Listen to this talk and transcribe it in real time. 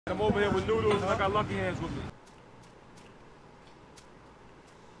I'm over here with noodles and I got lucky hands with me.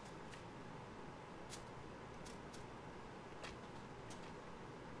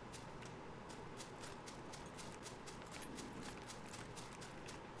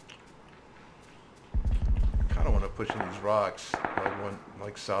 I kind of want to push in these rocks,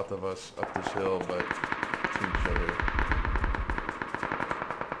 like south of us, up this hill, but to each other.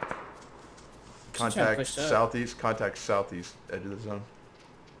 Contact southeast. Contact southeast edge of the zone.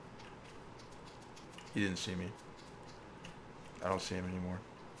 He didn't see me. I don't see him anymore.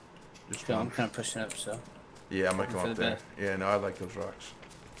 Just I'm kind of pushing up, so. Yeah, I'm gonna come up there. Yeah, no, I like those rocks.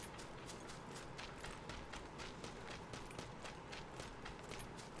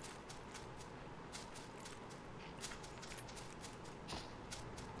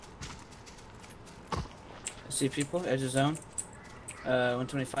 I see people, edge of zone.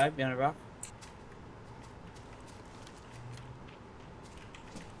 125 behind a rock.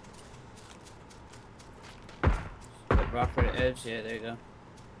 Rock right at edge, yeah, there you go.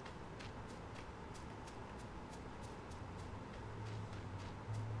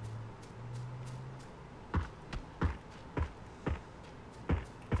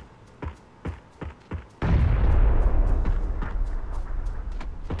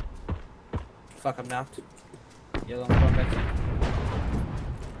 Fuck, I'm knocked. Yellow, I'm going back in.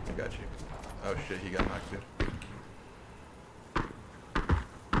 I got you. Oh shit, he got knocked too.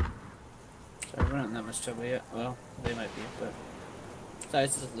 Sorry, we're not in that much trouble yet. Well, they might be, but...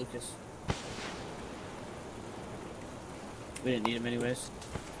 Besides, this is Lucas. We didn't need him anyways.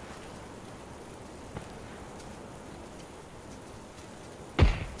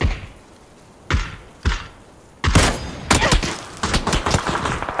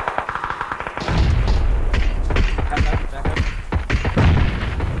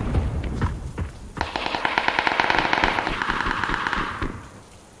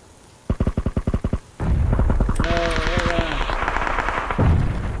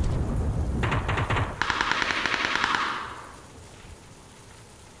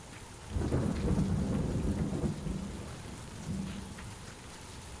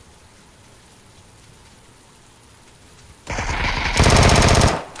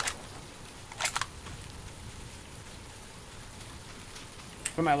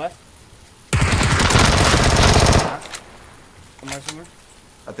 From my left. Somewhere.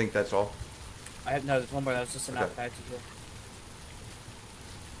 I think that's all. No, there's one more. That was just a knock back to kill.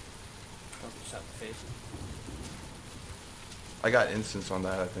 Oh, shot in the face. I got instance on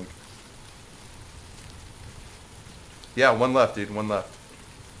that, I think. Yeah, one left, dude. One left.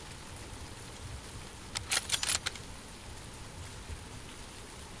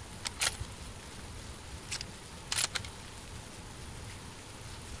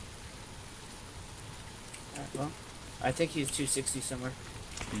 Well, I think he's 260 somewhere.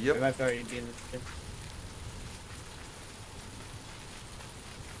 Yep. He might already be in the thing.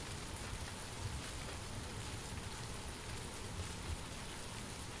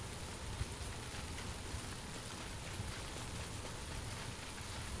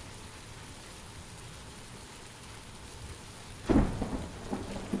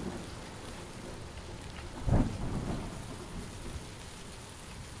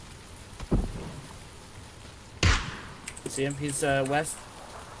 See him? He's west.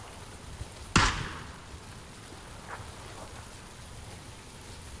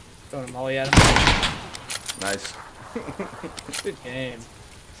 Throwing a molly at him. Nice. Good game.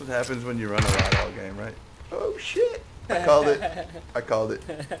 That's what happens when you run a lot all game, right? Oh shit! I called it. I called it.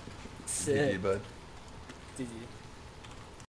 Sick. GG, bud. GG.